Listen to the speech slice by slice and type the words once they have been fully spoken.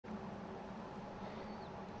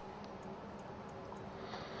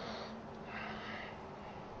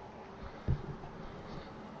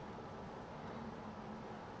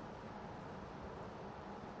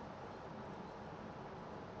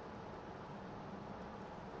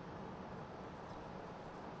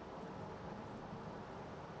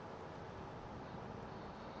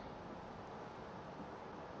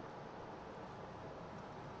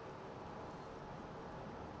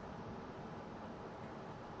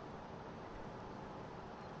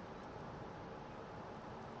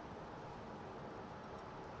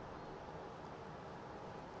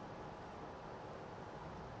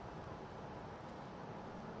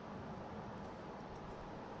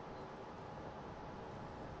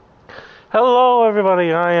Hello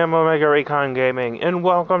everybody, I am Omega Recon Gaming, and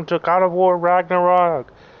welcome to God of War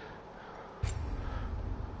Ragnarok!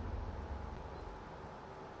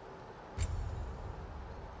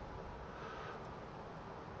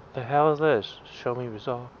 The hell is this? Show me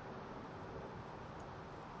result.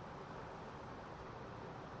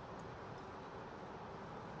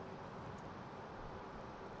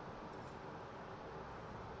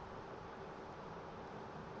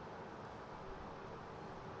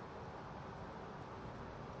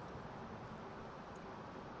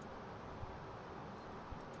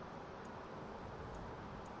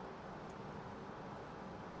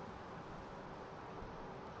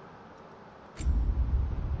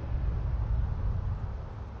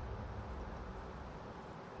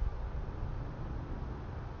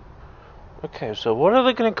 Okay, so what are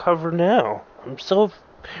they gonna cover now? I'm so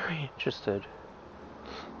very interested.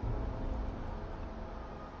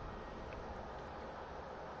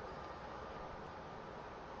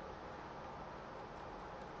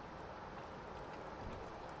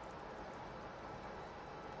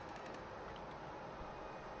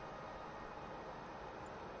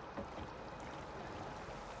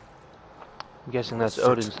 I'm guessing that's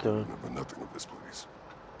Odin's doing. Remember nothing of this place.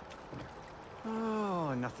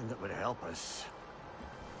 Oh, nothing that would help us.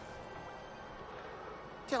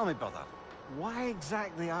 Tell me, brother, why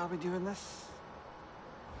exactly are we doing this?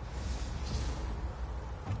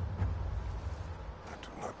 I do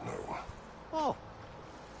not know. Oh,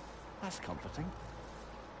 that's comforting.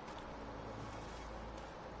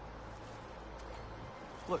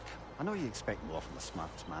 Look, I know you expect more from the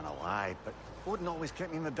smartest man alive, but Odin always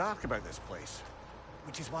kept me in the dark about this place.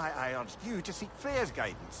 Which is why I urged you to seek Freya's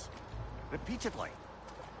guidance. Repeatedly.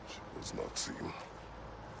 She does not seem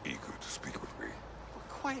eager to speak with me. Well,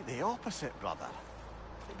 quite the opposite, brother.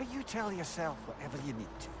 But you tell yourself whatever you need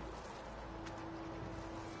to.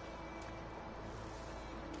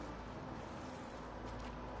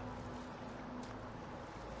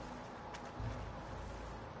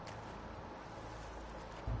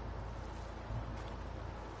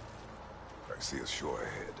 I see a shore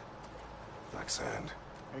ahead. Black sand.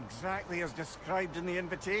 Exactly as described in the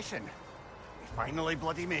invitation. We finally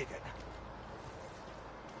bloody made it.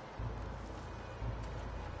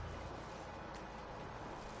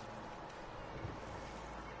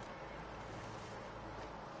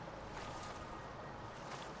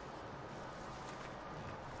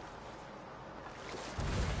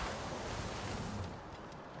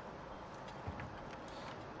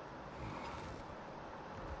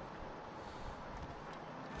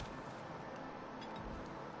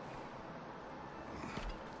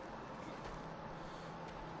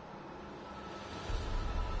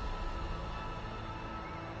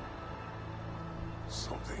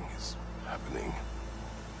 Something is happening.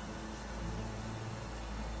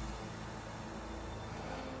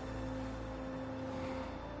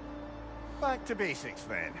 Back to basics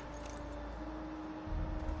then.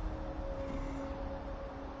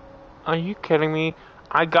 Are you kidding me?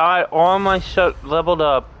 I got all my shit leveled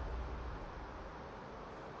up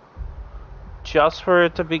just for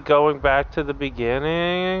it to be going back to the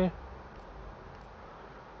beginning?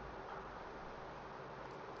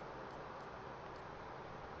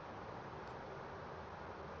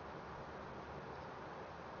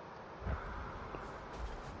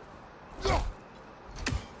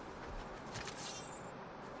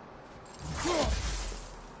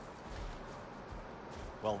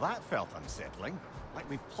 Well, that felt unsettling. Like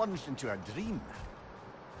we plunged into a dream.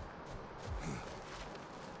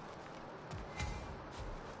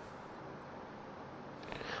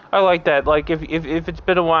 I like that. Like, if it's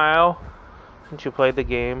been a while since you played the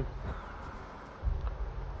game,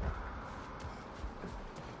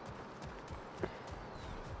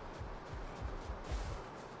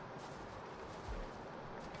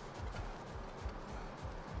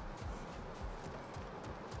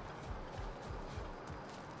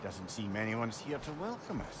 Doesn't seem anyone's here to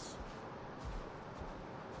welcome us.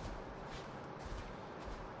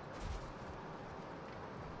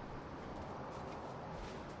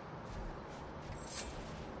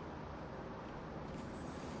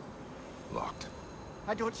 Locked.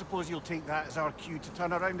 I don't suppose you'll take that as our cue to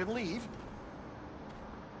turn around and leave?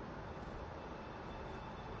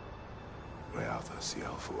 Reatha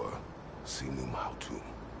Sialfur, Sinum Hautum.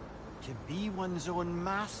 To be one's own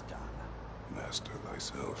master. Master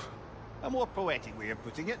thyself. A more poetic way of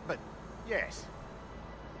putting it, but yes.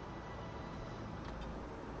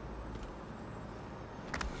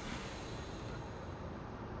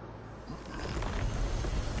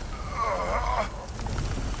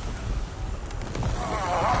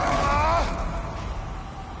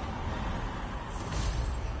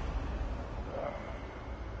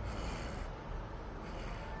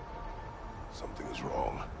 Something is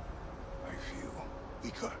wrong. I feel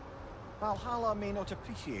weaker. Valhalla may not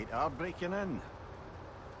appreciate our breaking in.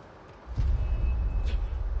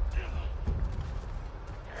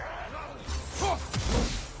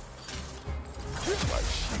 My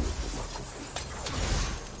shield will not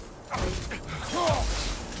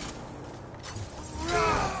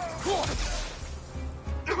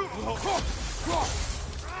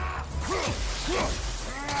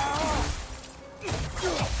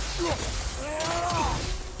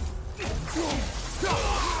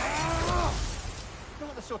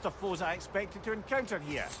Not the sort of foes I expected to encounter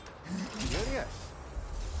here. Curious.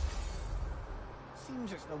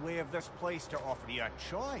 Seems it's the way of this place to offer you a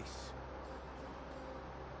choice.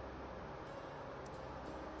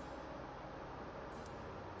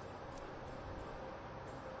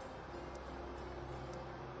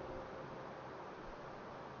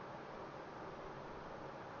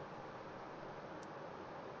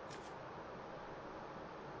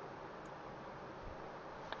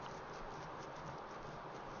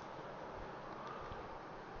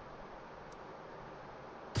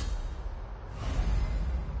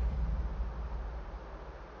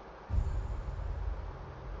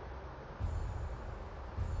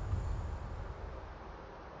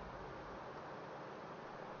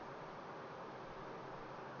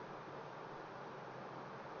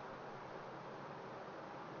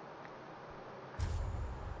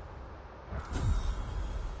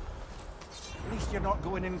 At least you're not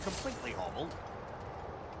going in completely hobbled.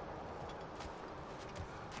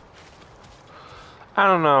 I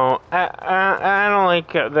don't know. I don't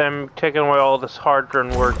like them taking away all this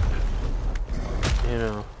hard-earned work. You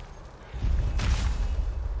know.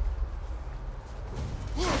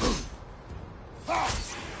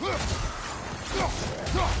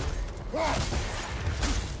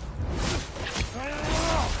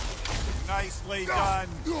 Nicely done.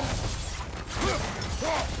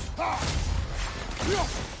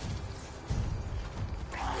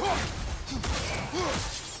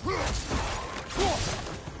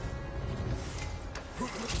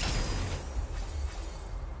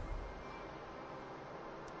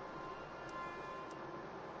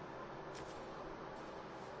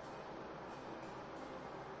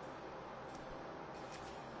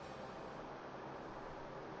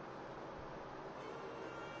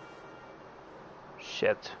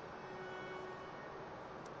 Shit.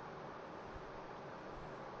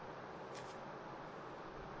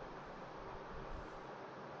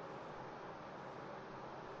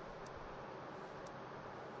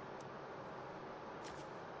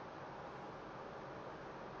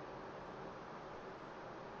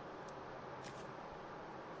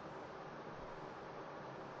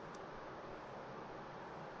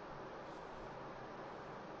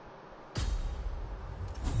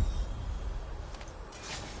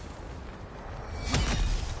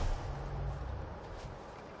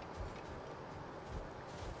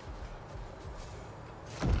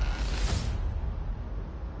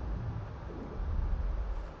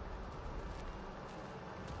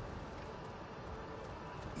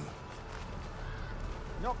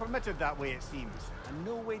 Not permitted that way, it seems, and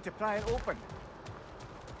no way to pry it open.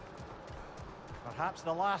 Perhaps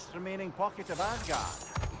the last remaining pocket of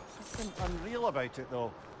Asgard. Something unreal about it,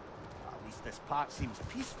 though. At least this part seems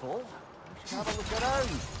peaceful. We should have a look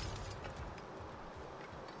around.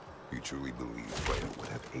 You truly believe Freya would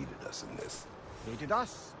have aided us in this? Aided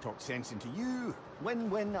us, talked sense into you.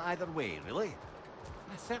 Win-win either way, really.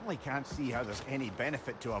 I certainly can't see how there's any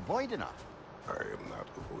benefit to avoiding her. I am not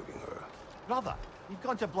avoiding her. Brother, you've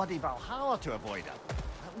gone to bloody Valhalla to avoid her.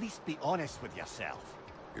 At least be honest with yourself.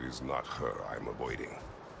 It is not her I'm avoiding.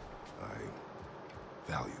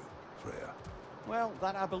 I value Freya. Well,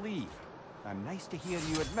 that I believe. And nice to hear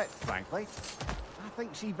you admit, frankly. I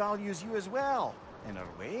think she values you as well, in her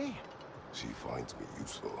way. She finds me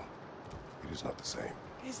useful. It is not the same.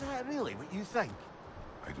 Is that really what you think?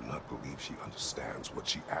 I do not believe she understands what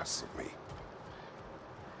she asks of me.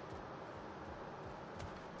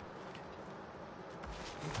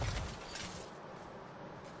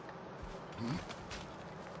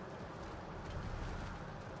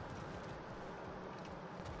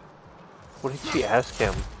 What did she ask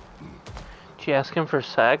him? Did she ask him for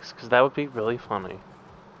sex? Because that would be really funny.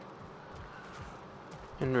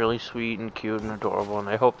 And really sweet and cute and adorable, and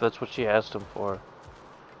I hope that's what she asked him for.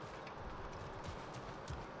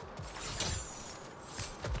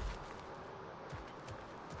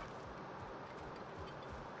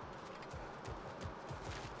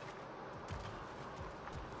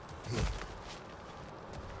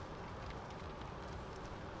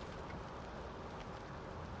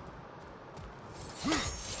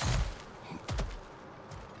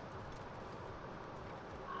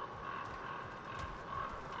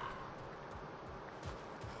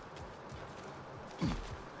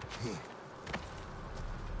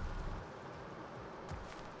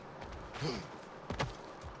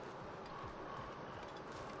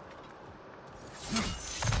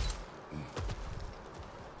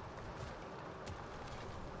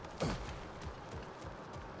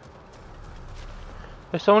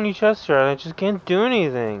 There's so many chests here, and I just can't do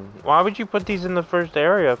anything. Why would you put these in the first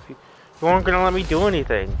area if you weren't gonna let me do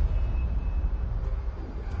anything?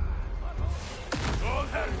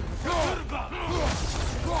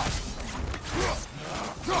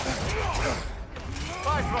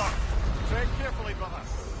 Tread carefully, brother.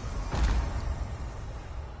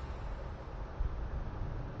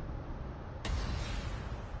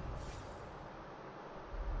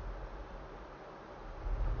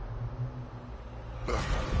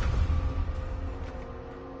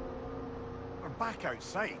 We're back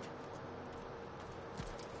outside.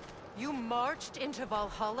 You marched into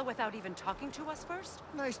Valhalla without even talking to us first?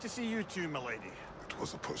 Nice to see you too, milady. It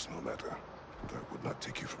was a personal matter, but I would not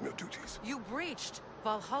take you from your duties. You breached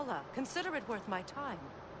Valhalla. Consider it worth my time.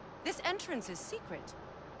 This entrance is secret.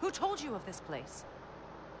 Who told you of this place?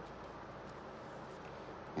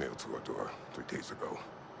 Nailed to our door 3 days ago.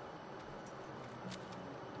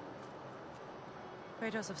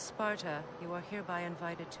 Kratos of Sparta, you are hereby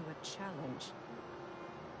invited to a challenge.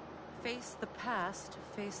 Face the past,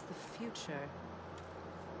 face the future.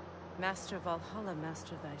 Master Valhalla,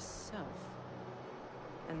 master thyself.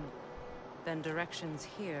 And then directions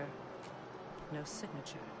here, no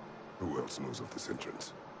signature. Who else knows of this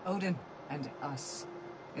entrance? Odin and us.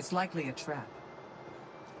 It's likely a trap.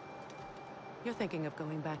 You're thinking of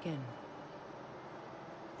going back in.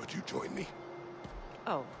 Would you join me?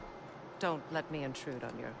 Oh, don't let me intrude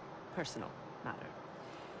on your personal matter.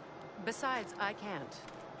 Besides, I can't.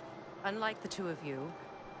 Unlike the two of you,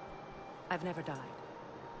 I've never died.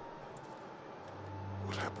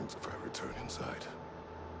 What happens if I return inside?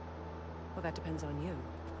 Well, that depends on you.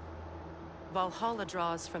 Valhalla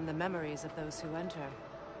draws from the memories of those who enter.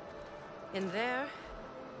 In there,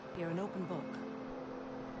 you're an open book.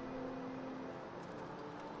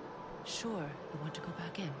 Sure, you want to go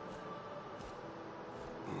back in.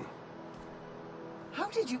 How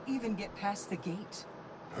did you even get past the gate?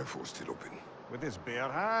 I forced it open. With his bare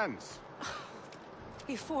hands.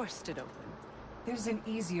 He forced it open. There's an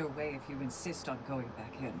easier way if you insist on going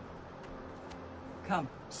back in. Come.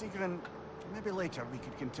 Sigrun, maybe later we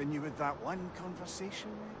could continue with that one conversation.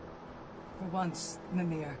 For once,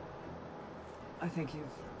 Mimir. I think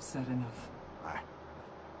you've said enough. Aye.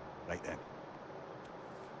 Right then.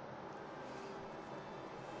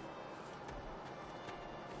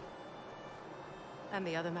 And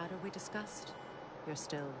the other matter we discussed? You're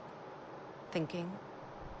still thinking,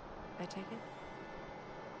 I take it?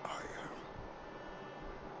 I am.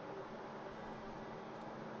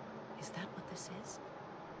 Is that what this is?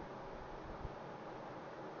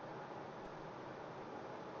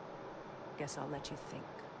 Guess I'll let you think,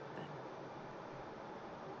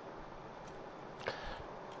 then.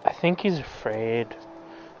 I think he's afraid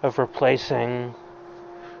of replacing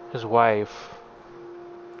his wife.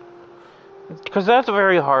 Because that's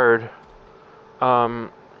very hard.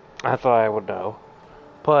 I thought I would know.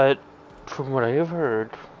 But, from what I have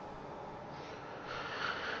heard...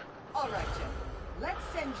 Alright, Jim. Let's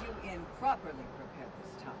send you in properly prepared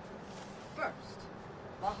this time. First,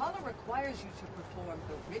 Valhalla requires you to perform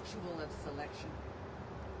the ritual of selection.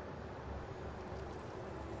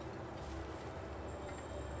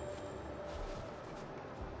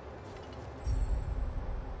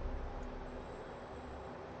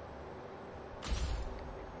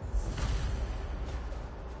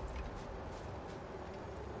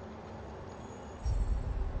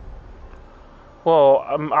 Well,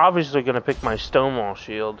 I'm obviously going to pick my Stonewall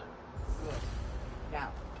shield. Good. Now,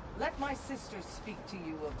 let my sisters speak to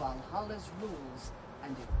you of Valhalla's rules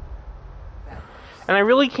and its values. And I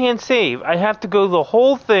really can't save. I have to go the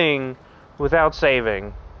whole thing without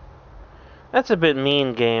saving. That's a bit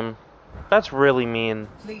mean, game. That's really mean.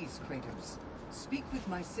 Please, Kratos, speak with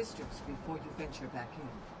my sisters before you venture back in.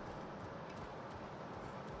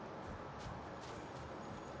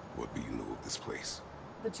 What do you know of this place?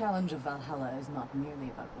 The challenge of Valhalla is not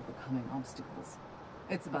merely about overcoming obstacles.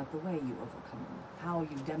 It's about the way you overcome them, how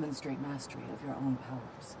you demonstrate mastery of your own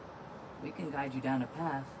powers. We can guide you down a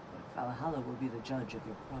path, but Valhalla will be the judge of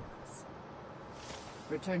your progress.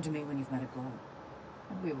 Return to me when you've met a goal,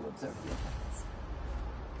 and we will observe the effects.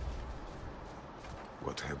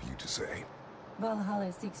 What have you to say?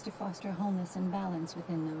 Valhalla seeks to foster wholeness and balance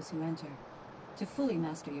within those who enter. To fully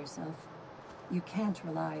master yourself, you can't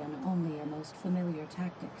rely on only your most familiar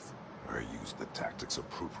tactics. I use the tactics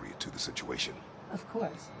appropriate to the situation. Of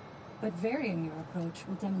course, but varying your approach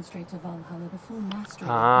will demonstrate to Valhalla the full mastery of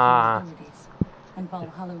Ah. your abilities. and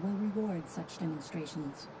Valhalla will reward such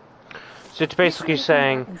demonstrations. So it's basically Be sure to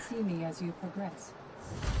come back saying, and see me as you progress.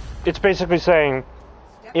 it's basically saying,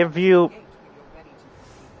 if you,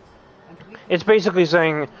 it's basically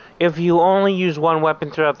saying, if you only use one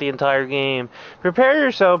weapon throughout the entire game, prepare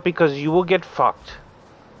yourself because you will get fucked.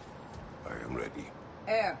 I am ready.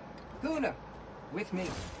 Air, Gunnar, with me.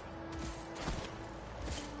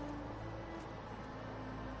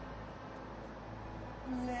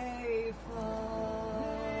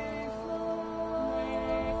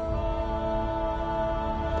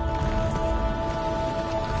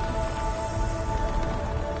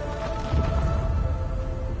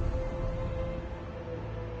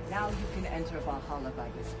 Now you can enter Valhalla by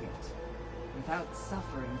this gate, without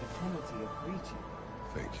suffering the penalty of breaching.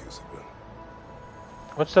 Thank you, Sigmund.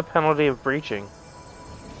 What's the penalty of breaching?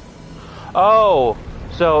 Oh,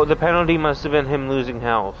 so the penalty must have been him losing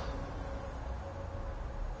health.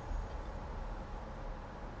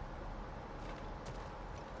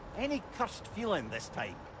 Any cursed feeling this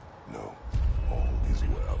time? No, all is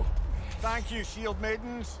well. Thank you, shield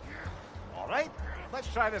maidens. All right,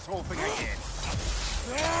 let's try this whole thing again.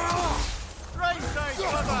 Right side,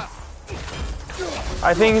 brother.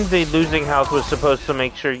 I think the losing health was supposed to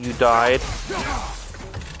make sure you died.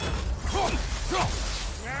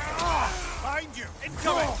 Behind you,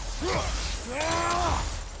 incoming.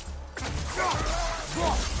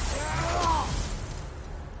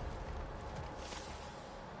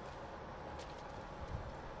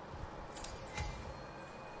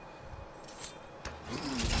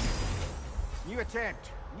 New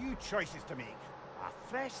attempt, new choices to make. A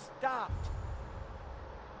fresh start.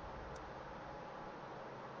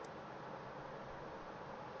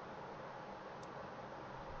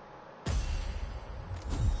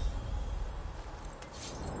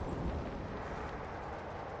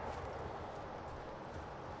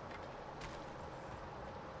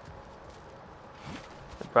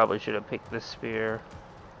 I probably should have picked this spear.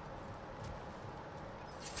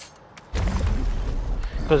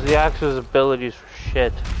 Because the axe's abilities for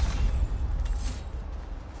shit.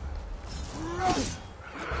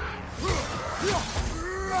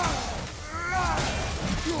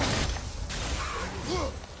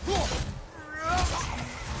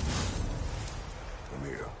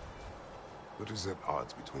 Amir, what is at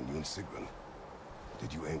odds between you and Sigmund?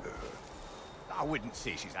 Did you anger her? I wouldn't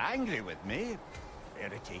say she's angry with me.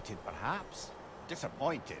 Irritated, perhaps.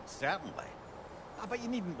 Disappointed, certainly. But you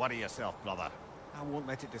needn't worry yourself, brother. I won't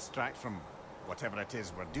let it distract from whatever it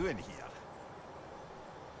is we're doing here.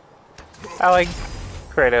 I like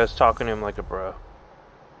Kratos talking to him like a bro.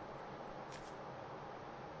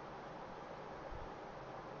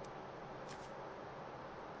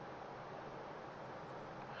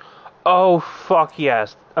 Oh, fuck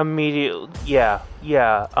yes. Immediately. Yeah,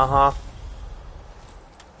 uh-huh.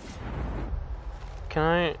 Can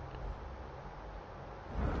I...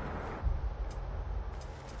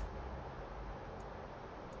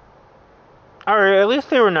 Alright, at least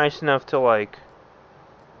they were nice enough to, like...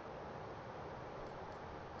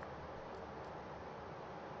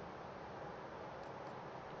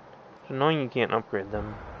 It's annoying you can't upgrade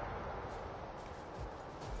them.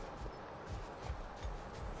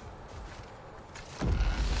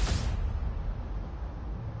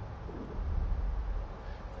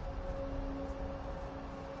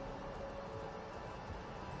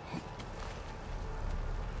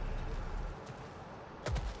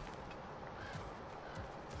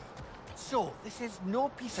 So, this is no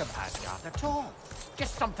piece of Asgard at all.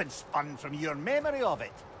 Just something spun from your memory of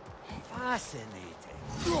it.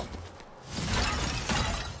 Fascinating.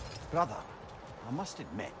 Brother, I must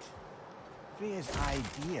admit, Freya's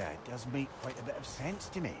idea does make quite a bit of sense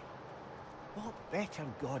to me. What better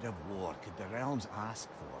god of war could the realms ask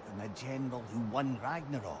for than the general who won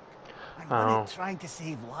Ragnarok? And won it trying to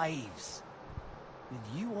save lives.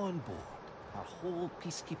 With you on board, our whole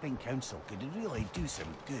peacekeeping council could really do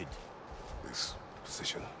some good. This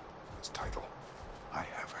position, this title, I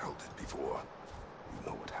have held it before. You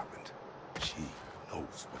know what happened. She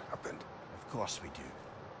knows what happened. Of course we do.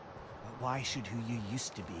 But why should who you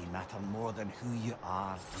used to be matter more than who you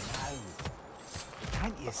are now?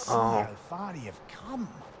 Can't you see how far you've come?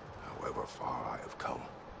 However far I have come,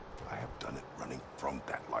 I have done it running from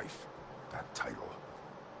that life, that title,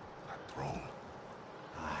 that throne.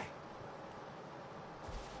 Aye.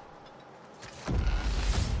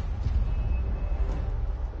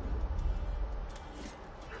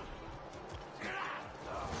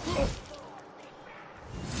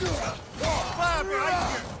 Fire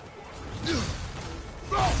behind you!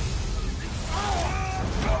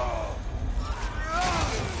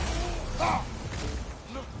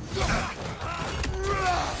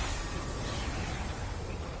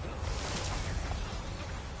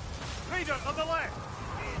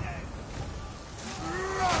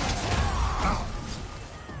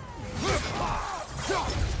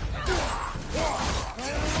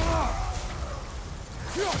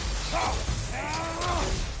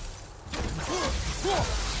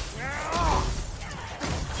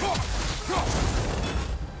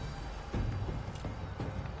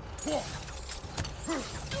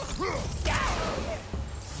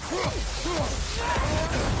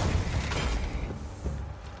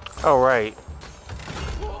 Oh, right.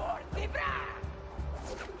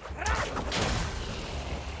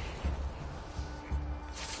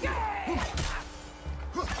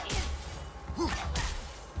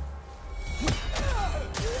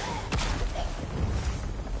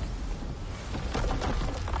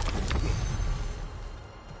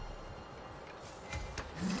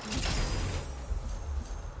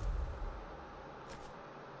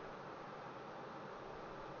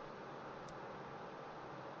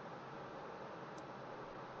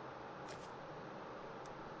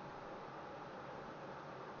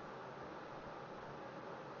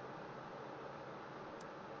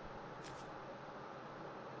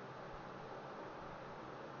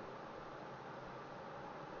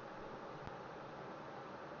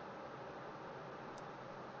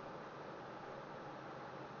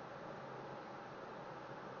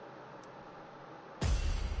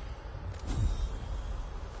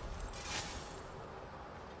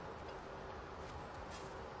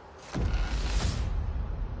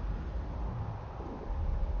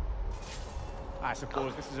 I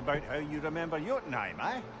suppose this is about how you remember Jotunheim,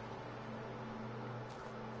 eh?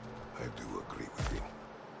 I do agree with you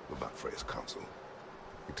about Freya's counsel.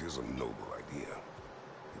 It is a noble idea.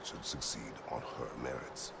 It should succeed on her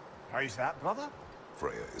merits. How's that, brother?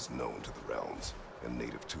 Freya is known to the realms and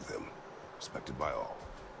native to them, respected by all,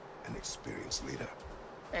 an experienced leader.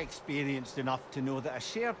 Experienced enough to know that a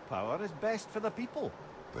shared power is best for the people.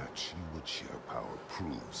 That she would share power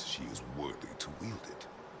proves she is worthy to wield it.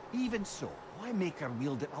 Even so, why make her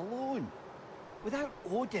wield it alone? Without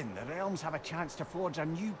Odin, the realms have a chance to forge a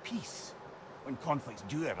new peace. When conflicts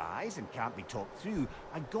do arise and can't be talked through,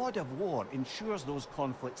 a god of war ensures those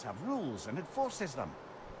conflicts have rules and enforces them.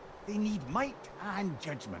 They need might and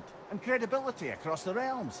judgment and credibility across the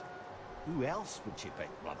realms. Who else would she pick,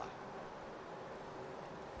 brother?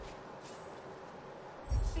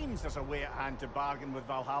 Seems there's a way at hand to bargain with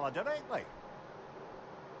Valhalla directly.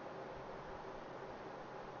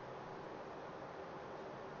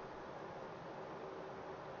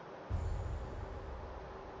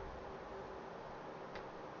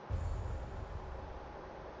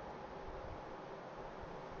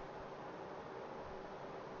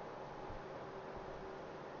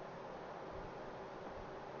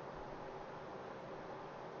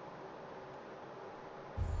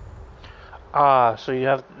 Ah, so you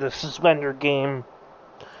have the suspender game.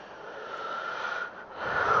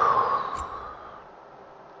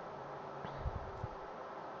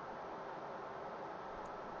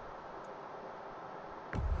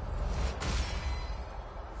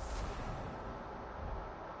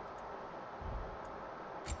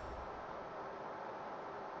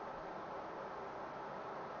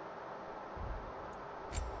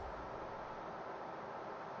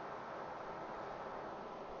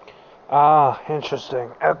 Ah,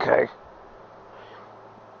 interesting. Okay.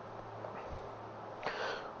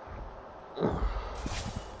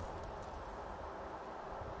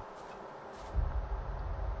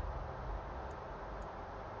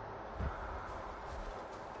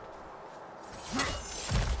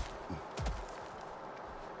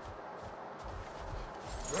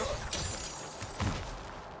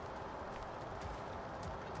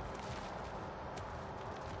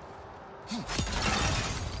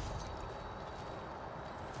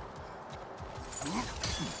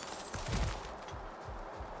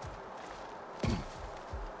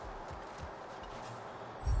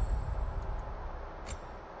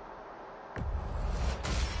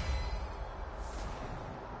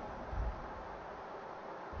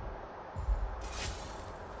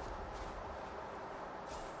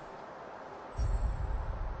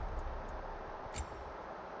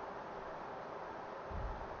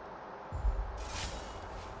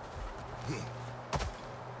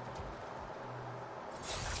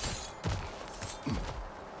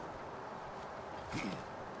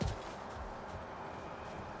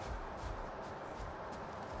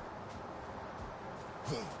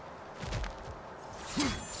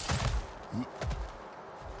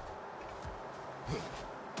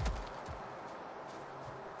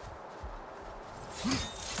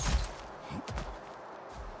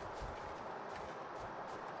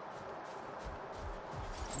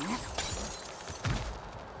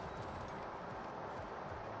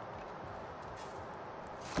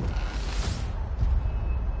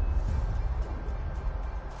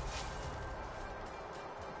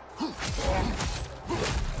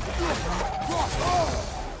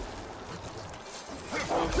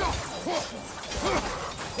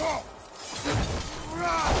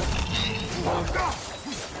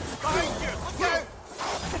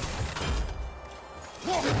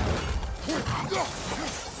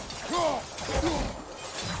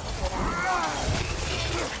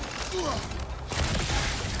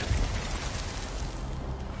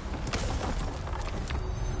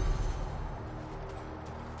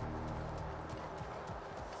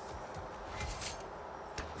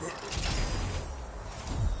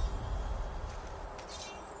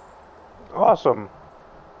 Awesome.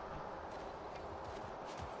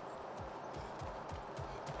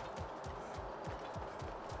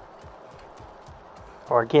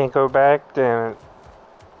 Oh, I can't go back, damn it.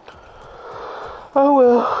 Oh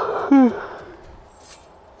well.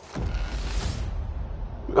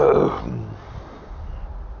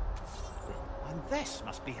 And this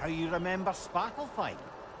must be how you remember Sparklefight.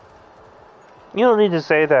 You don't need to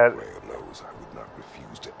say that. Rhea knows I would not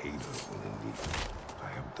refuse to aid her when in need. I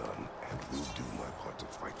have done and will do my part to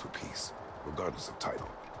fight for peace, regardless of title,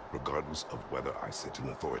 regardless of whether I sit in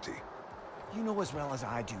authority. You know as well as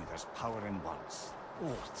I do there's power in words.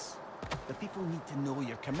 Oaths. The people need to know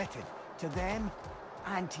you're committed. To them,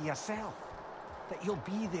 and to yourself. That you'll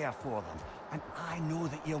be there for them. And I know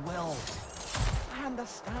that you will. I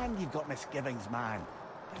understand you've got misgivings, man.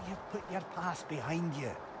 But you've put your past behind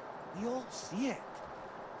you. We all see it.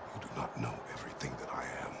 You do not know everything that I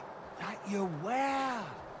am. That you were.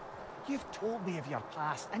 You've told me of your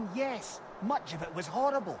past, and yes, much of it was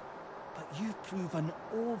horrible. But you've proven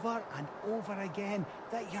over and over again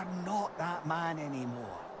that you're not that man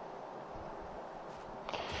anymore.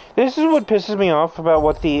 This is what pisses me off about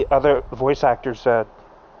what the other voice actor said.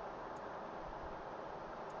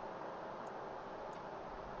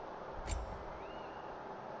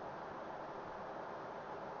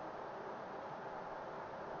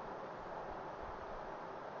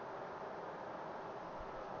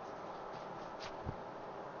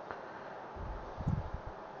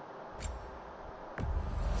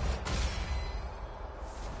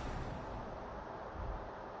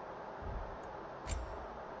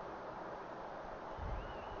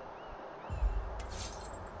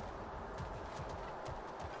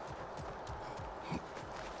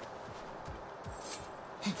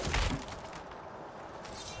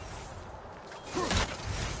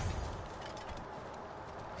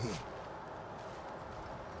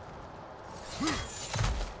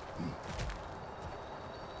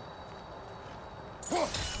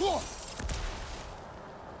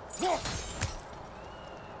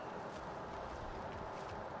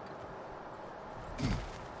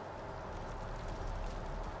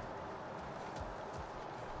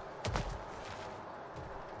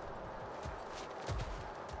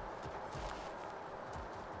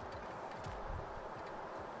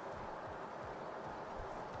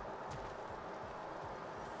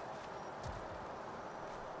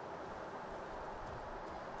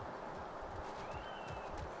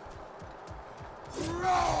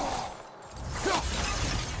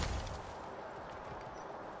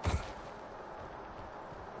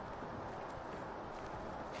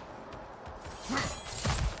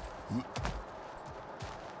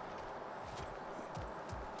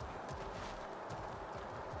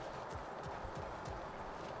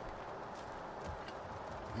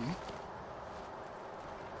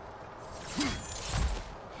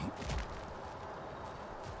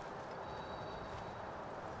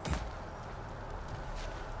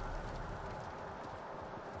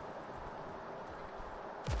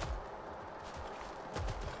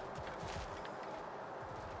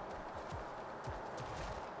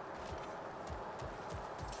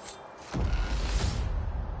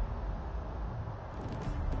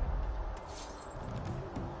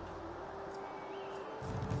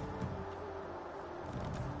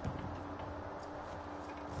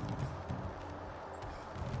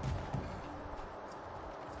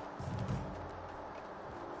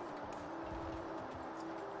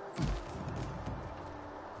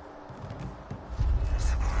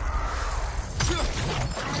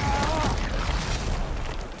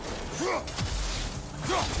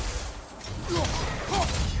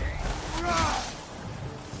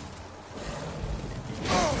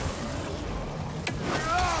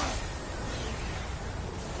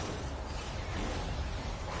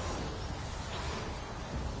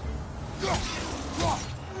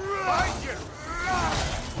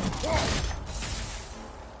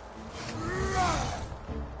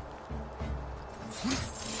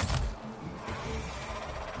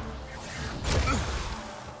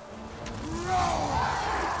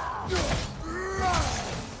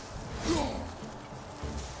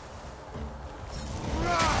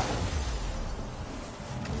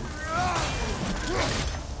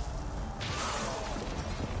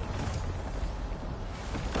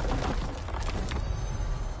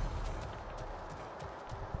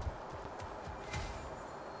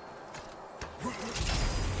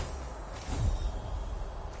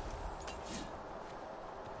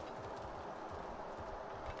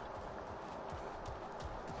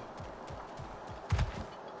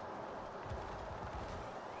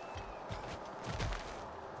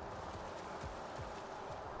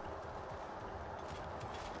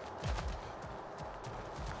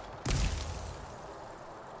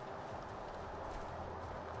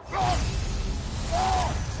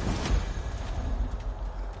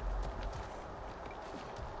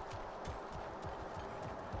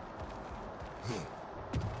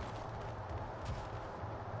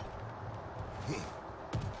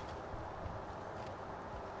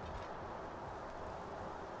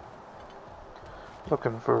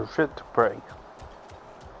 Looking for shit to break.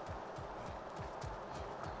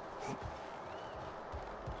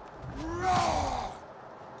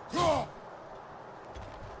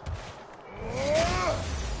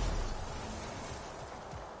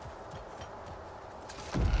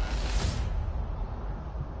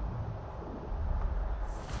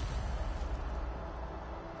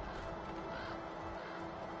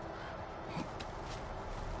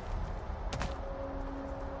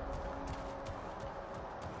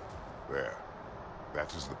 There.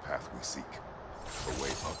 That is the path we seek. The way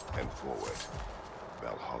up and forward.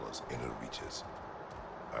 Valhalla's inner reaches.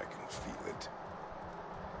 I can feel it.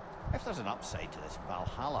 If there's an upside to this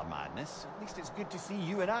Valhalla madness, at least it's good to see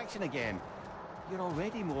you in action again. You're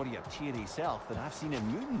already more your cheery self than I've seen in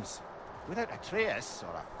moons. Without Atreus,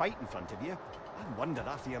 or a fight in front of you, I wonder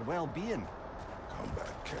after your well-being.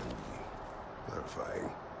 Combat can be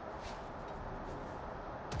clarifying.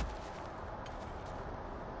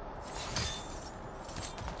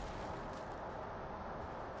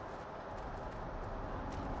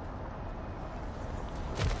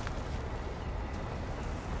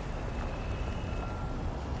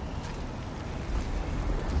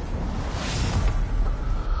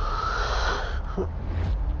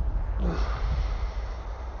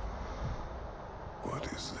 What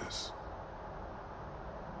is this?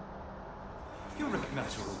 You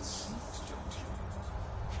recognize your old seat, don't you?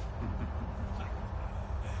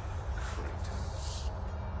 Kratos.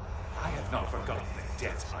 I have not forgotten the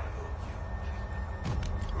debt I owe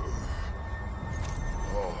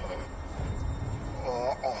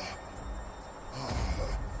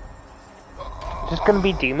you. Is this gonna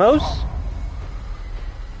be Demos?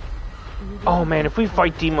 Oh man, if we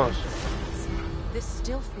fight Demos. This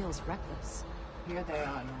still feels reckless. Here they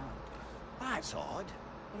are now. That's odd.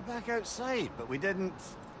 We're back outside, but we didn't...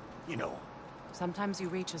 you know. Sometimes you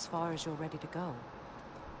reach as far as you're ready to go.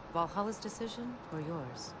 Valhalla's decision, or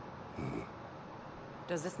yours?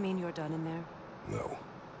 Does this mean you're done in there? No.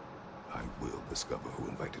 I will discover who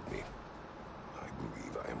invited me. I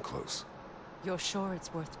believe I am close. You're sure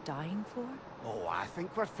it's worth dying for? Oh, I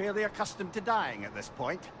think we're fairly accustomed to dying at this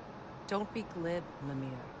point. Don't be glib,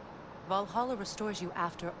 Lemire. Valhalla restores you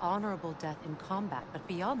after honorable death in combat, but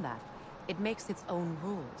beyond that, it makes its own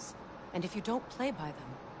rules. And if you don't play by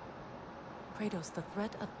them... Kratos, the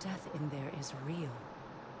threat of death in there is real.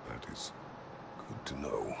 That is good to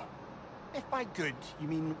know. If by good, you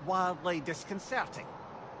mean wildly disconcerting.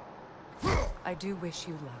 I do wish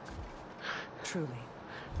you luck. Truly.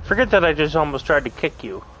 Forget that I just almost tried to kick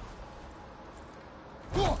you.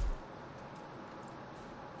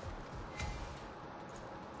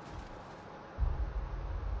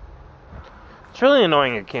 It's really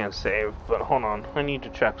annoying I can't save, but hold on, I need to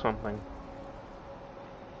check something.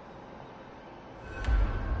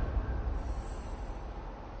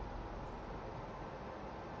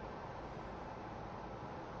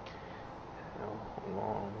 How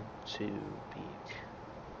long to beat?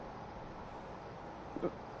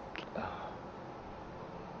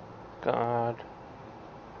 God.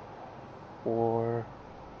 War.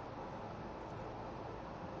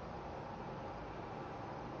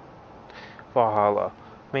 Valhalla.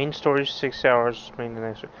 Main story 6 hours. Main the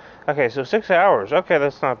next. Okay, so 6 hours. Okay,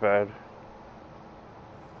 that's not bad.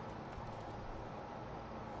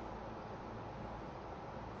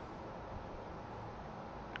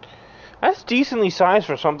 That's decently sized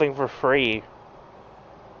for something for free.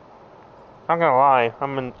 Not gonna lie,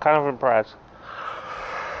 kind of impressed.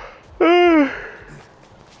 You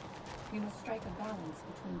must strike a balance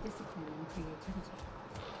between discipline and creativity.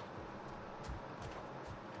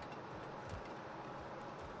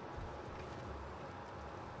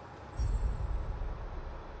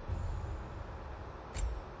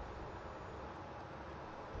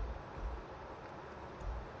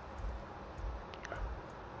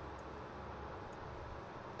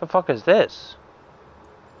 The fuck is this?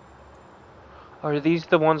 Are these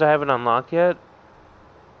the ones I haven't unlocked yet?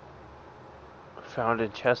 Found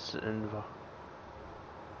in chests in...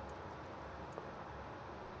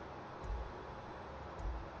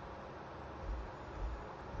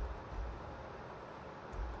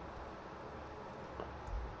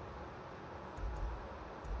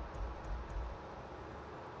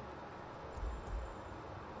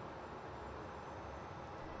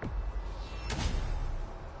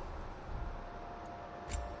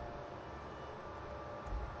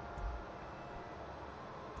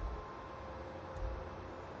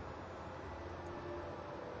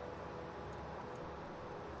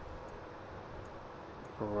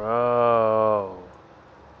 Bro.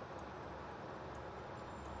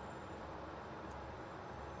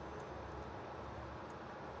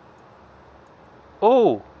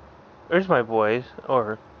 Oh, there's my boys.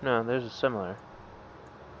 Or no, there's a similar.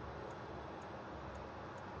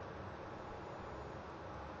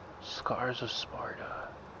 Scars of Sparta.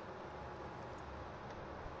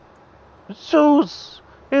 So,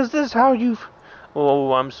 is this how you've...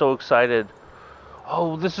 Oh, I'm so excited.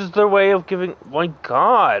 Oh, this is their way of giving... My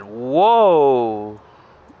God, whoa.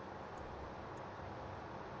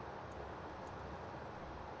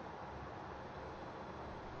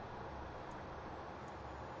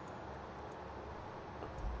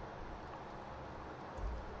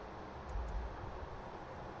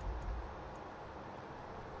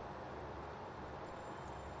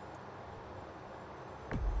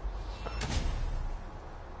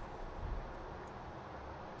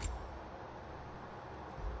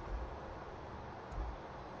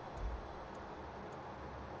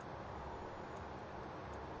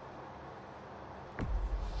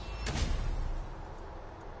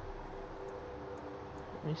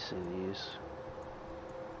 Let me see these.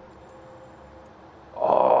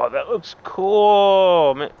 Oh, that looks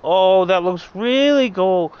cool. Man. Oh, that looks really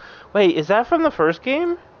cool. Wait, is that from the first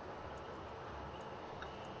game?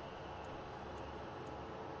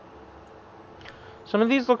 Some of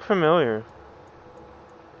these look familiar.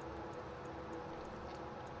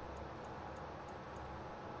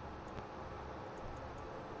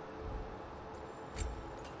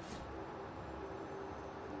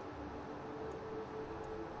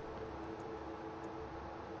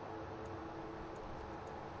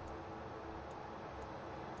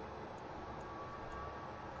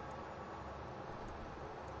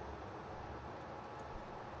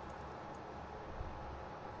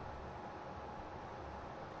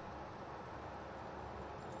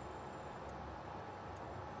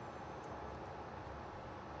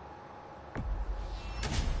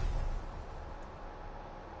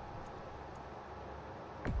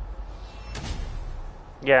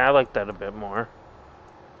 Yeah, I like that a bit more.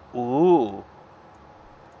 Ooh.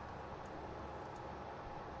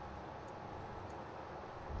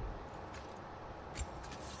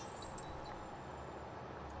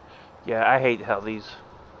 Yeah, I hate how these...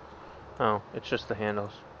 Oh, it's just the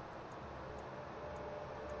handles.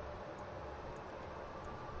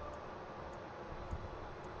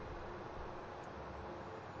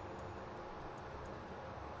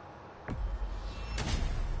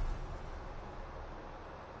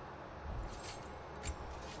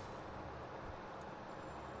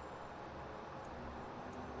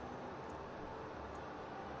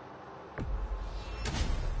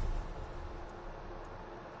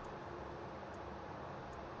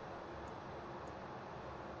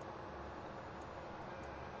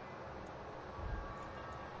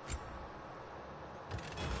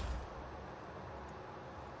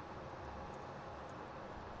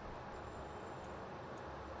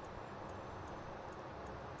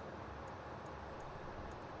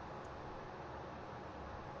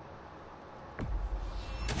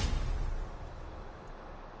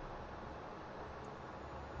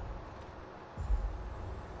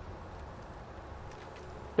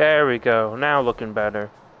 There we go. Now looking better.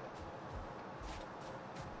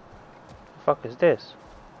 The fuck is this?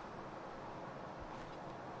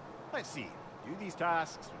 Let's see. Do these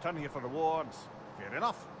tasks, return here for rewards. Fair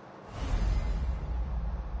enough.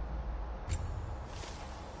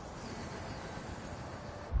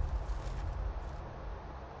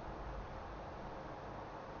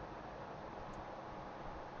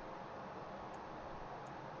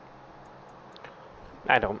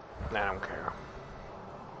 I don't care.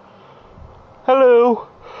 Hello.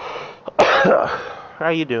 How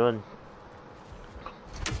you doing?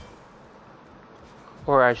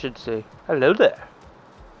 Or I should say, hello there.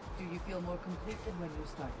 Do you feel more complete than when you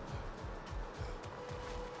started?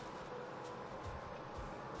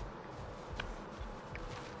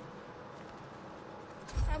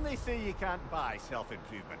 And they say you can't buy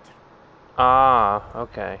self-improvement. Ah,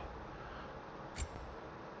 okay.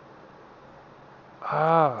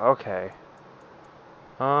 Ah, okay.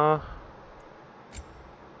 A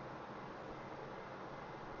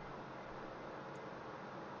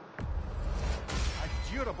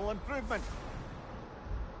Durable improvement.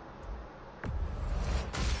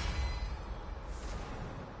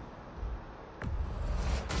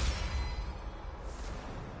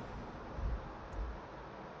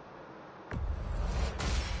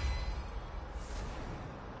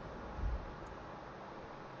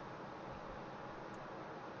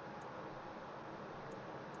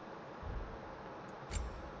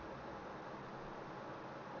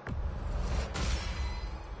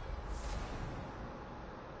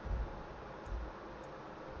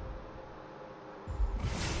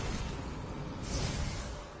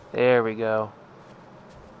 There we go.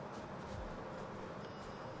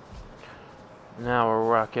 Now we're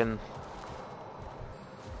rocking.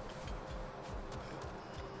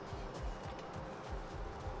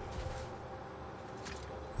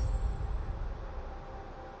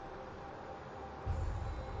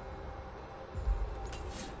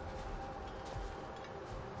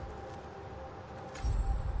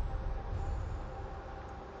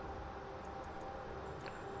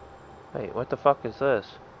 Wait, what the fuck is this?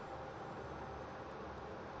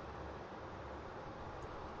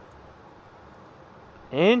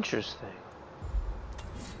 Interesting.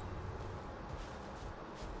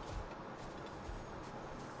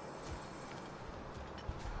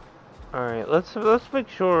 All right, let's make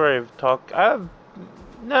sure I've talked. I'm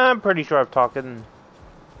pretty sure I've talked.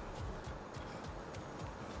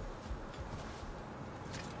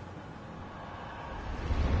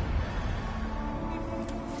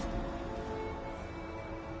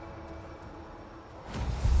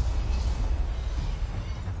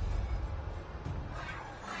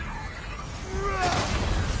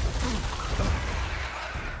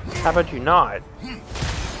 How about you not?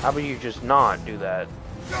 How about you just not do that?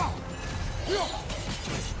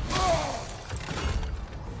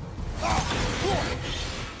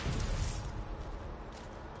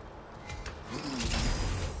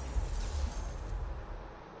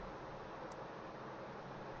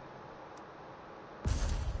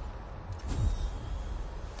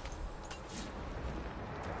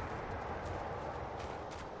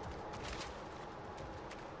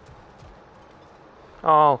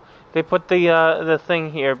 Oh, they put the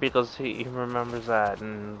thing here because he remembers that,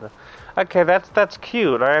 and okay, that's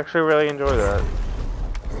cute. I actually really enjoy that.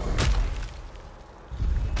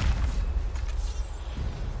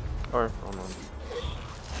 Or hold on.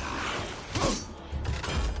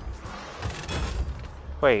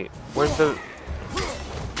 Wait, where's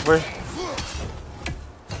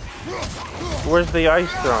the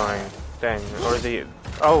ice drawing thing or the?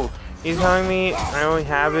 Oh, he's telling me I only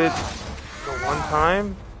have it the one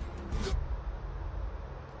time.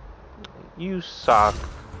 You suck.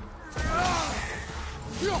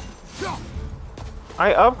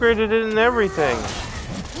 I upgraded it and everything.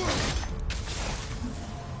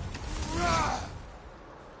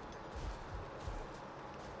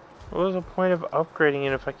 What was the point of upgrading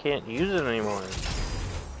it if I can't use it anymore?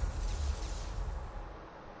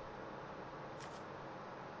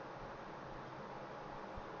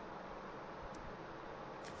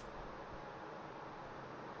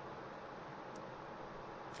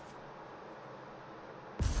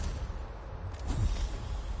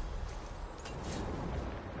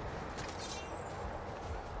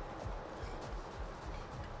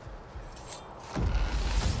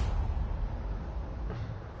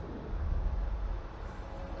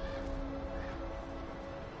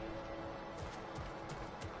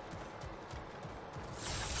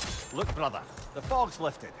 Look, brother, the fog's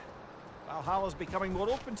lifted. Valhalla's becoming more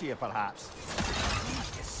open to you, perhaps.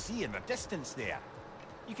 You see in the distance there.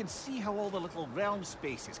 You can see how all the little realm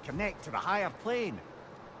spaces connect to the higher plane.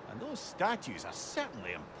 And those statues are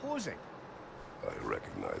certainly imposing. I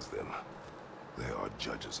recognize them. They are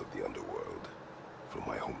judges of the underworld from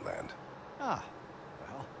my homeland. Ah,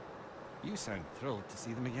 well, you sound thrilled to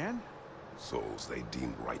see them again. Souls they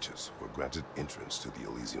deemed righteous were granted entrance to the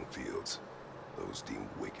Elysian fields. Those deemed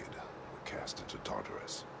wicked were cast into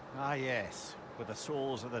Tartarus. Ah, yes, where the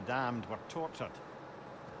souls of the damned were tortured.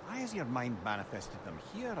 Why has your mind manifested them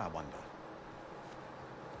here, I wonder?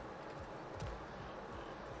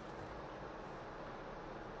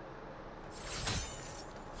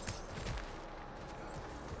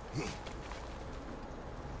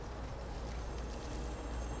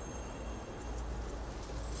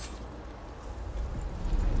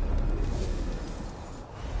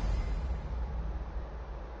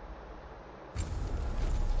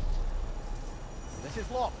 This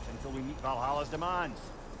is locked until we meet Valhalla's demands.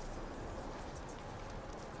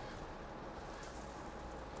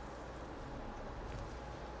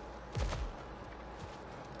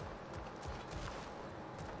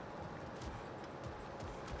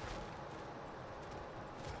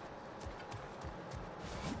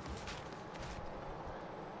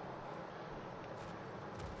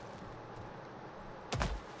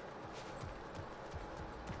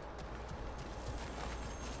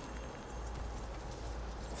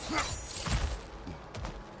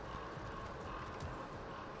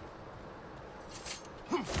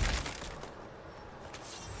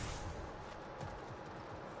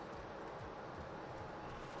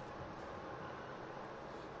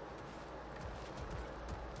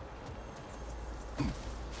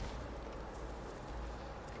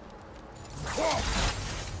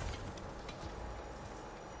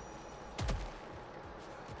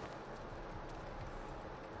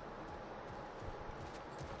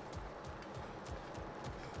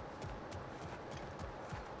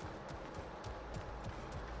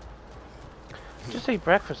 Just ate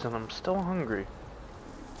breakfast and I'm still hungry.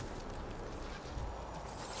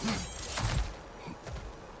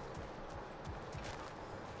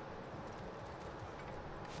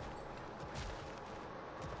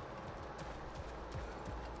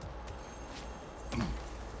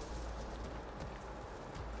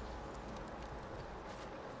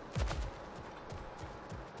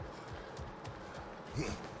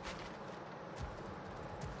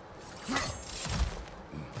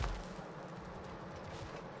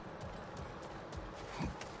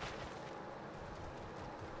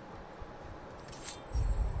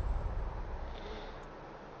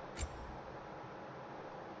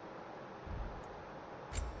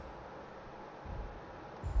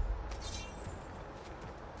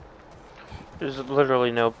 There's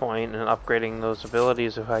literally no point in upgrading those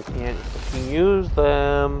abilities if I can't use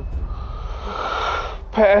them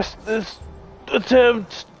past this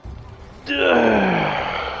attempt.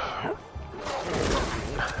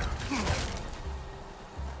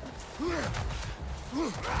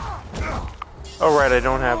 Oh right, I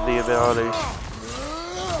don't have the ability.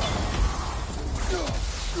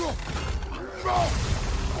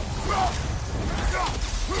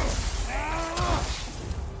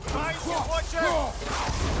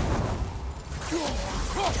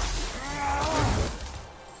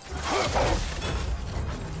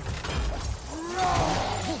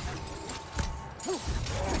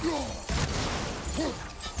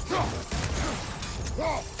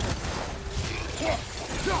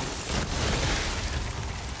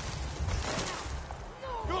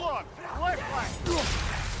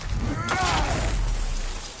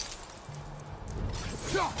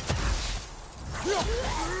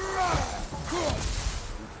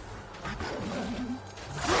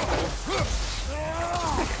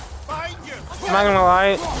 I'm not gonna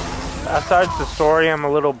lie, aside the story, I'm a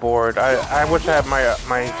little bored. I wish I had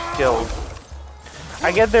my skills.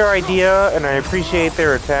 I get their idea and I appreciate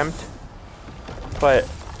their attempt, but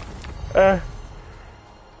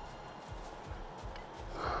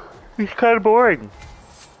it's kind of boring.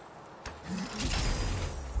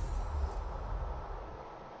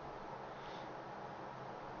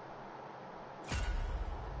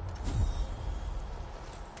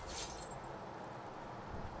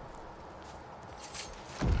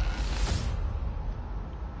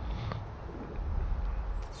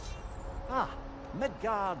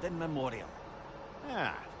 Midgard in memoriam.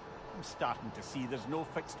 Ah, I'm starting to see there's no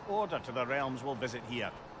fixed order to the realms we'll visit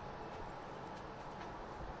here.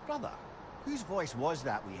 Brother, whose voice was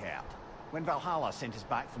that we heard when Valhalla sent us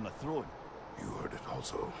back from the throne? You heard it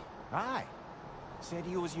also. Aye. Said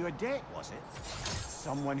he owes you a debt, was it?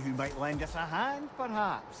 Someone who might lend us a hand,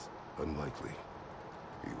 perhaps? Unlikely.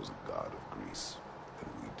 He was a god of Greece, and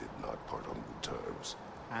we did not part on good terms.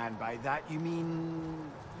 And by that you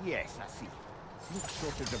mean... Yes, I see. No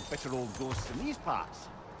shortage of bitter old ghosts in these parts.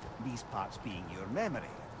 These parts being your memory,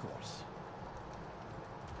 of course.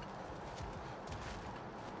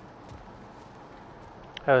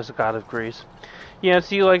 I was a god of Greece. Yeah,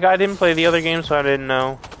 see, like, I didn't play the other game, so I didn't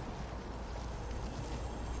know.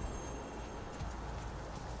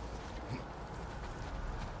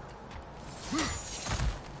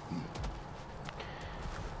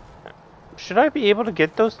 Should I be able to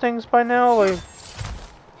get those things by now? Like...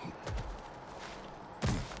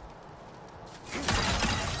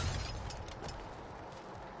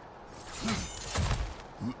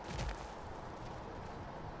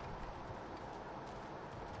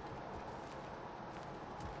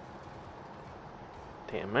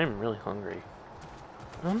 Damn, I'm really hungry.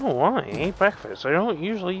 I don't know why. I ate breakfast. I don't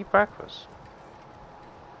usually eat breakfast.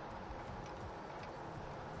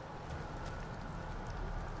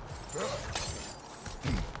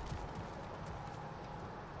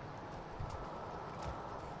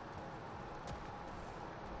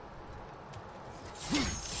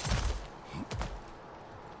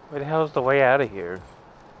 Where the hell's the way out of here?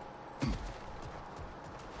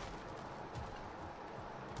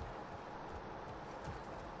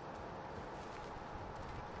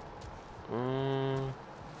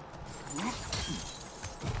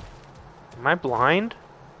 Am I blind?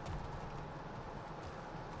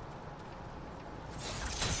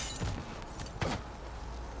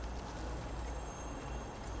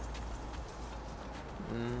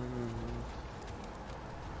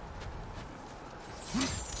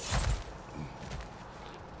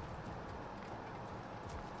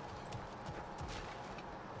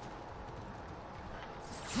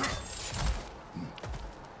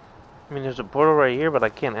 I mean, there's a portal right here, but I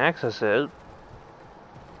can't access it.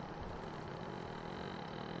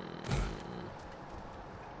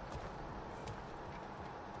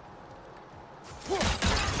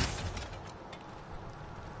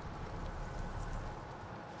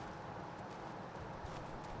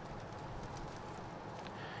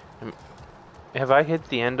 have I hit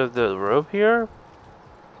the end of the rope here?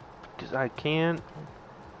 Because I can't.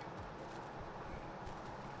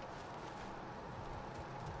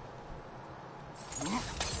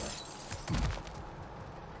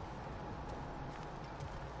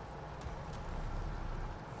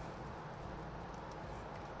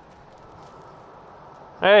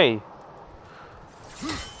 Hey! I'm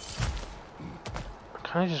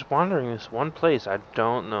kind of just wandering this one place. I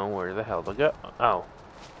don't know where the hell to go. Oh.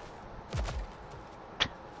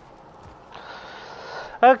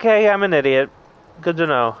 Okay, I'm an idiot. Good to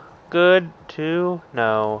know. Good to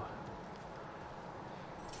know.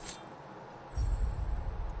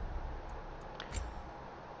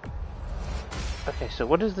 Okay, so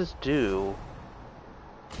what does this do?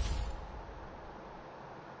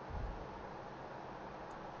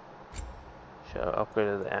 Should I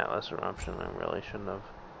upgraded the Atlas eruption? I really shouldn't have.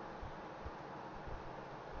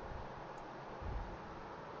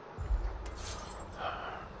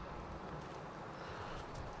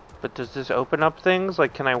 But does this open up things?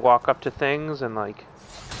 Like, can I walk up to things and, like,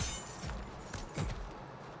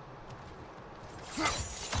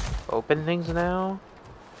 open things now?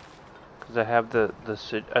 Because I have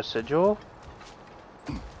a sigil?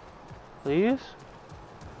 Please?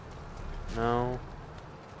 No.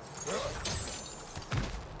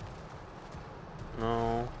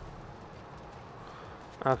 No.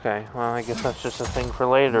 Okay, well, I guess that's just a thing for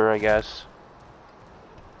later, I guess.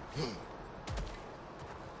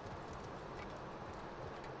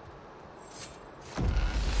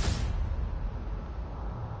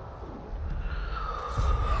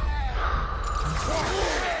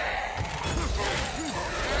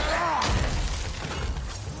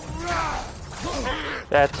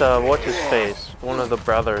 That's, what's his face? One of the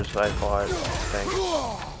brothers I fought, I think.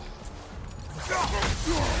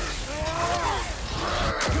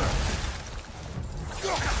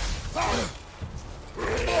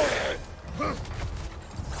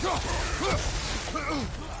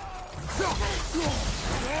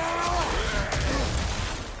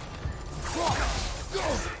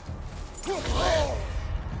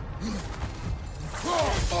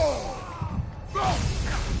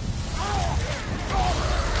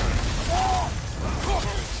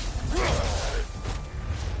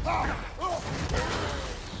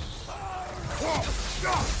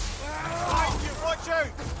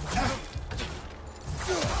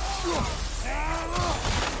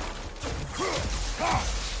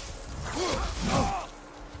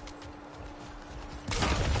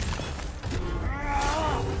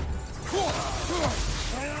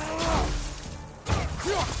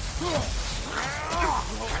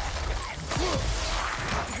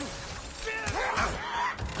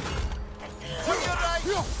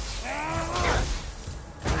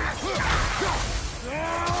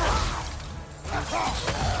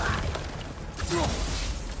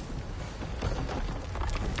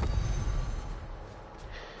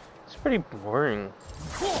 It's pretty boring.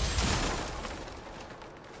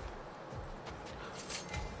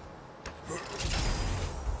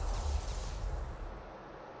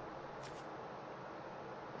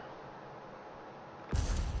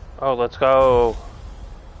 Oh, let's go.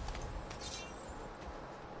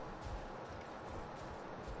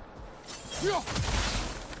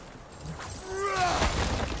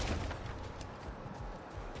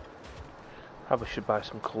 Probably should buy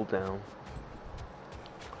some cooldown.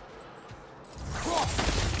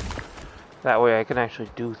 That way I can actually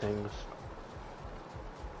do things.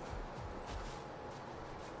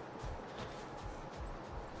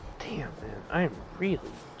 Damn, man. I am really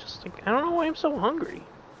just like, I don't know why I'm so hungry.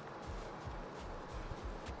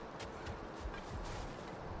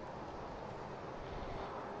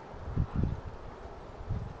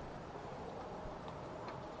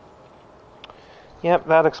 Yep,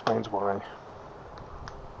 that explains why.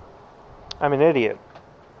 I'm an idiot.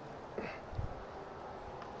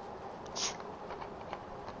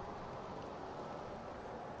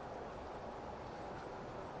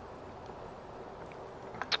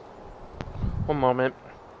 One moment.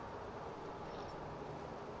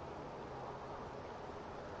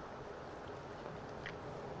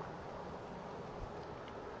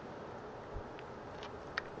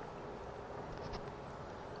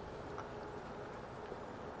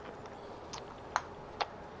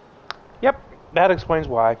 Yep, that explains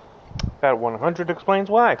why. That 100 explains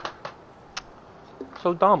why.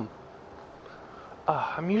 So dumb.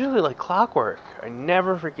 I'm usually like clockwork. I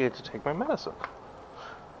never forget to take my medicine.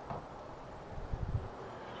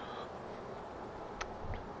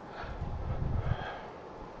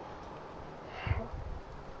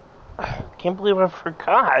 Can't believe I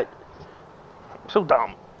forgot. So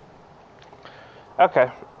dumb.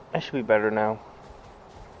 Okay, I should be better now.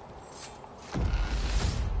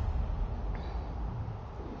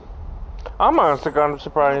 I'm honestly kind of Now,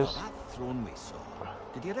 surprised. that throne we saw,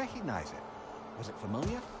 did you recognize it? Was it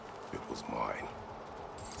familiar? It was mine.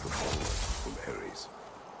 The bone from Ares.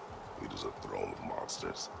 It is a throne of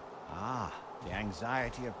monsters. Ah, the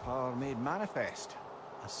anxiety of power made manifest.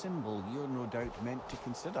 A symbol you're no doubt meant to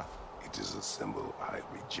consider. It is a symbol I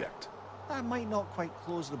reject. That might not quite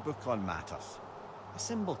close the book on matters. A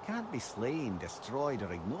symbol can't be slain, destroyed,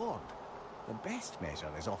 or ignored. The best measure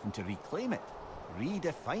is often to reclaim it,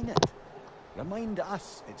 redefine it. Remind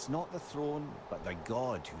us it's not the throne, but the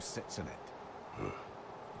god who sits in it.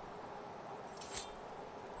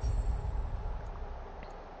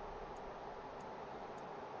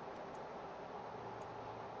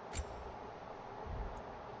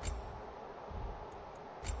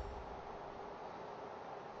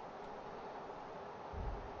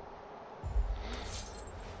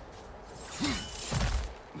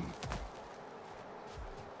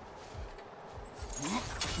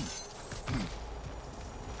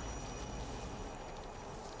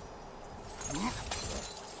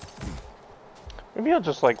 Maybe I'll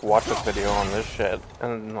just like watch a video on this shit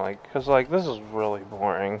and like, cause like this is really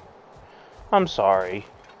boring. I'm sorry.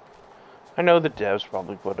 I know the devs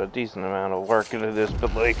probably put a decent amount of work into this,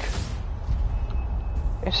 but like,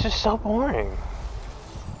 it's just so boring.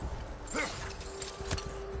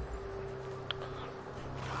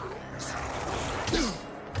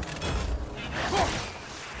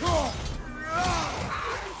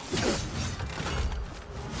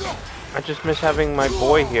 I just miss having my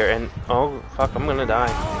boy here, and oh fuck, I'm gonna die.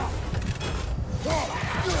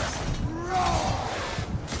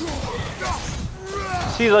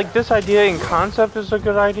 See, like this idea in concept is a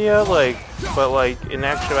good idea, like, but like in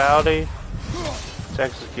actuality, it's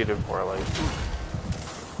executed poorly.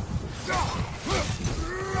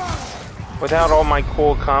 Without all my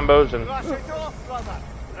cool combos and. Brush it off, brother!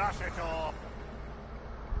 Brush it off!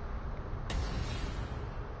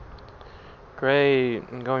 Great,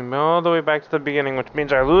 I'm going all the way back to the beginning, which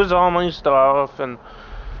means I lose all my stuff, and...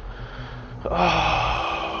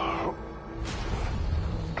 Well,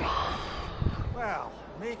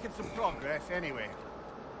 making some progress anyway.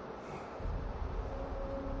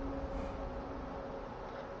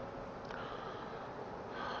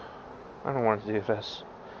 I don't want to do this.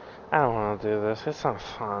 I don't want to do this. It's not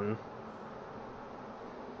fun.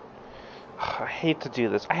 I hate to do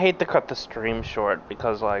this. I hate to cut the stream short,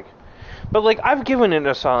 because, like... But, like, I've given it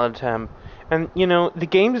a solid 10. And, you know, the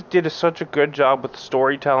games did such a good job with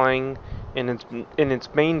storytelling in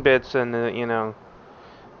its main bits, and, you know,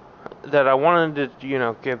 that I wanted to, you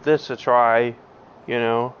know, give this a try, you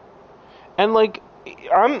know. And, like,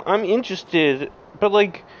 I'm interested, but,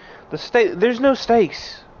 like, there's no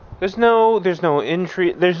stakes. There's no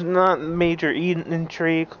intrigue. There's not major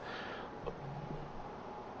intrigue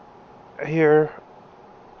here.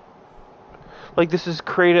 Like, this is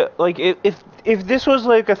Kratos. Like, if this was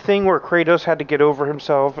like a thing where Kratos had to get over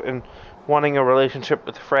himself and wanting a relationship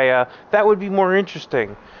with Freya, that would be more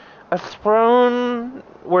interesting. A throne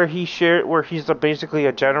where he's basically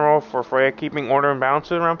a general for Freya, keeping order and balance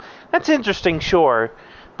around. That's interesting, sure,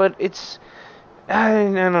 but it's I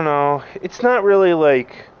don't know. It's not really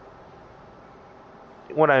like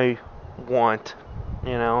what I want,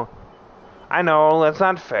 you know. I know that's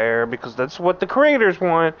not fair because that's what the creators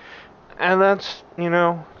want. And that's, you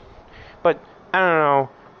know, but I don't know.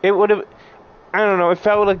 It would have, I don't know. It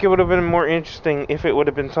felt like it would have been more interesting if it would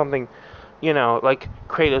have been something, you know, like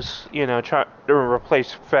Kratos, you know, try to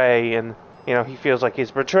replace Faye, and you know he feels like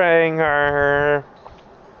he's betraying her.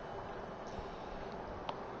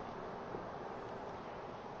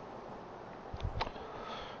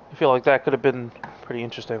 I feel like that could have been pretty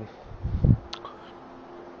interesting.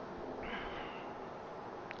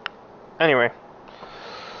 Anyway.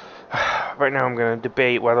 Right now I'm going to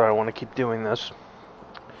debate whether I want to keep doing this.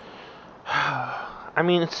 I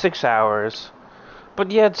mean, it's 6 hours. But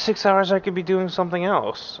yeah, it's 6 hours I could be doing something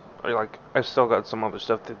else. Like, I still got some other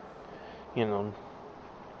stuff to, you know,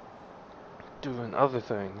 doing other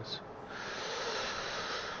things.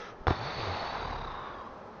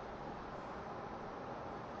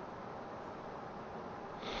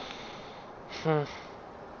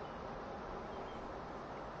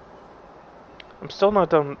 I'm still not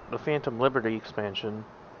done the Phantom Liberty expansion.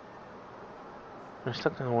 I'm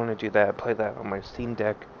still gonna want to do that, play that on my Steam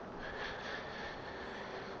Deck.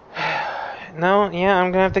 No, yeah,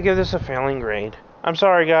 I'm gonna have to give this a failing grade. I'm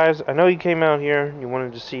sorry, guys. I know you came out here, you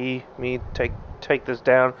wanted to see me take this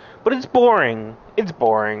down, but it's boring. It's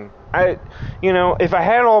boring. You know, if I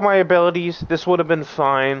had all my abilities, this would have been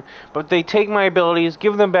fine. But they take my abilities,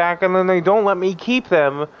 give them back, and then they don't let me keep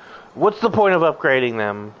them. What's the point of upgrading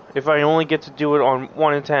them if I only get to do it on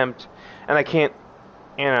one attempt and I can't,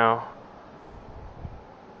 you know?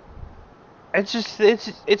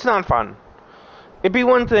 It's not fun. It'd be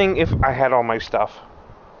one thing if I had all my stuff.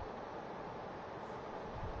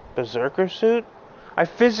 Berserker suit? I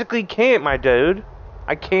physically can't, my dude.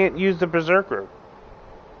 I can't use the Berserker.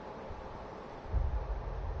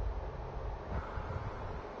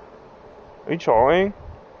 Are you trolling?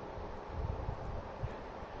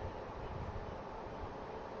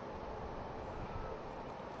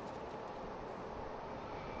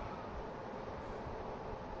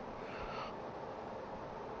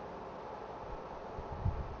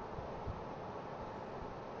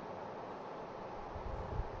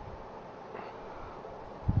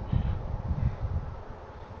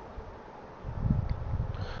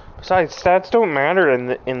 Besides, stats don't matter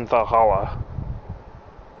in Valhalla.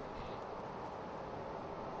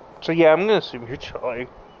 So yeah, I'm gonna assume you're trolling.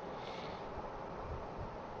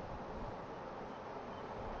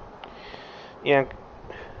 Yeah.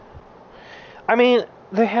 I mean,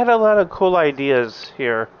 they had a lot of cool ideas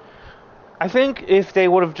here. I think if they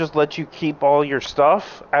would have just let you keep all your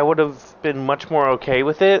stuff, I would have been much more okay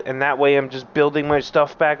with it, and that way I'm just building my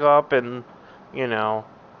stuff back up and, you know.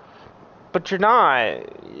 But you're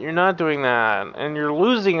not. You're not doing that, and you're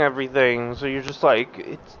losing everything, so you're just like,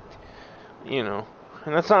 it's, you know.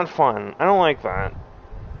 And that's not fun. I don't like that,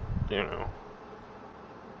 you know.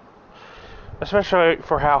 Especially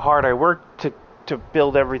for how hard I worked to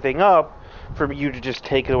build everything up, for you to just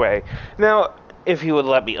take it away. Now, if you would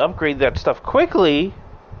let me upgrade that stuff quickly,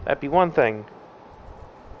 that'd be one thing.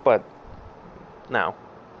 But, no.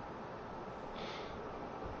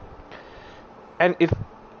 And if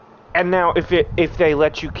they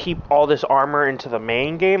let you keep all this armor into the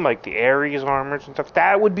main game, like the Ares armors and stuff,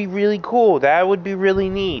 that would be really cool. That would be really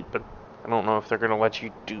neat. But I don't know if they're gonna let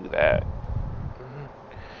you do that.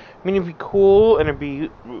 I mean, it'd be cool and it'd be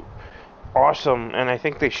awesome, and I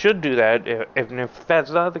think they should do that. If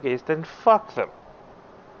that's not the case, then fuck them.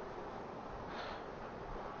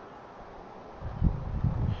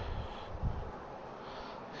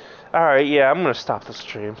 Alright, yeah, I'm gonna stop the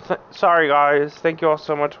stream. Sorry, guys. Thank you all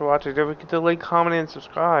so much for watching. Don't forget to like, comment, and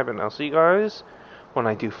subscribe. And I'll see you guys when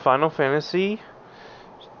I do Final Fantasy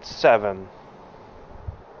VII.